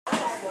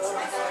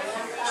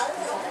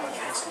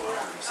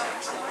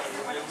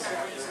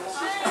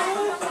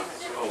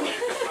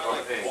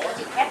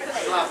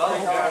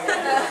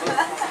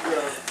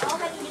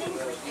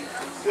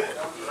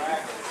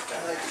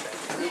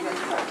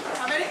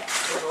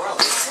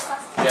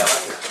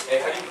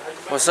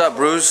What's up,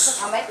 Bruce?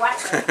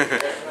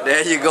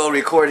 There you go,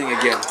 recording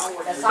again.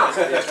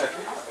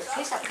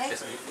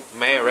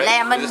 May, right?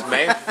 Lemon. Is this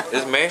May?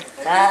 Is May?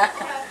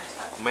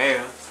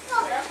 May.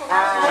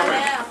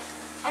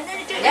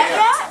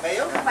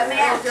 Phải me.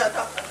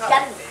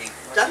 Chanh.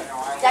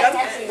 Chanh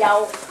hay xì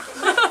dầu.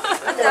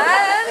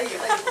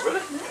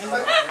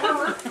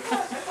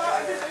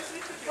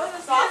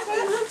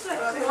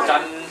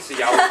 Chanh, xì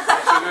dầu.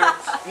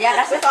 Yeah,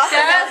 that's it.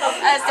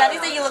 Daddy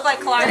said you look like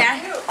Clark.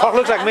 Clark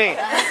looks like me.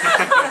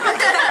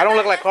 I don't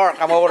look like Clark.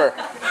 I'm older.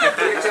 You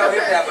can tell him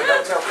that, but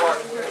don't tell Clark.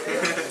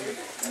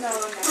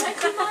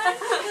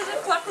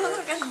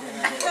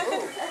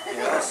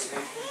 Yes.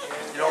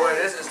 You know what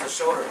it is? It's the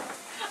shoulder.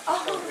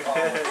 Oh,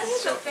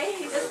 that's the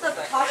face. That's the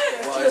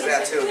posture. Well, it's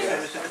that too,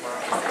 yeah.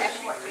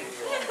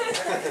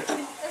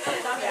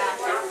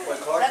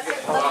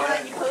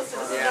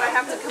 I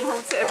have to come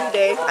home to every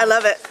day. I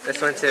love it.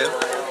 This one too.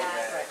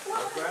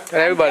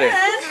 And everybody.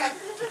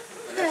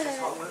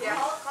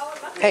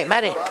 Hey,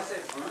 Maddie.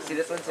 See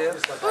this one too?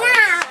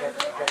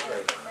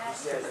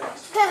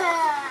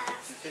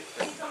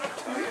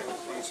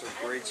 These are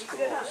great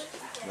schools.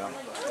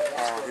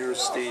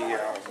 Here's the...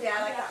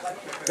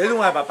 They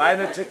don't have a buy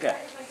no ticket.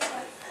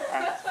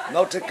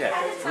 No ticket.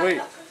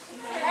 Free.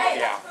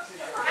 yeah.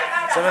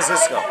 San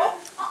Francisco.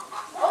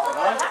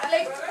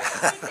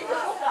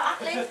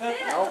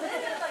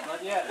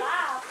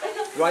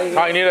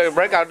 Oh, you need a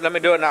breakout? Let me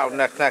do it now.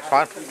 Next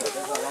one.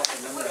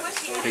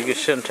 You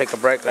shouldn't take a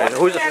break.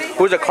 Who's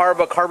a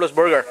carbless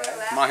burger?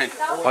 Mine.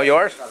 Oh,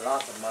 yours?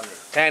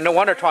 Dang, no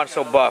wonder Twan's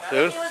so buff,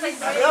 dude.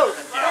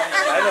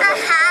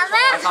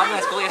 I saw him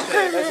at school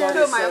yesterday.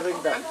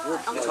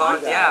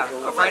 Yeah,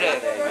 on Friday.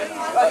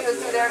 Oh, he was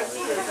there to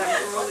see this.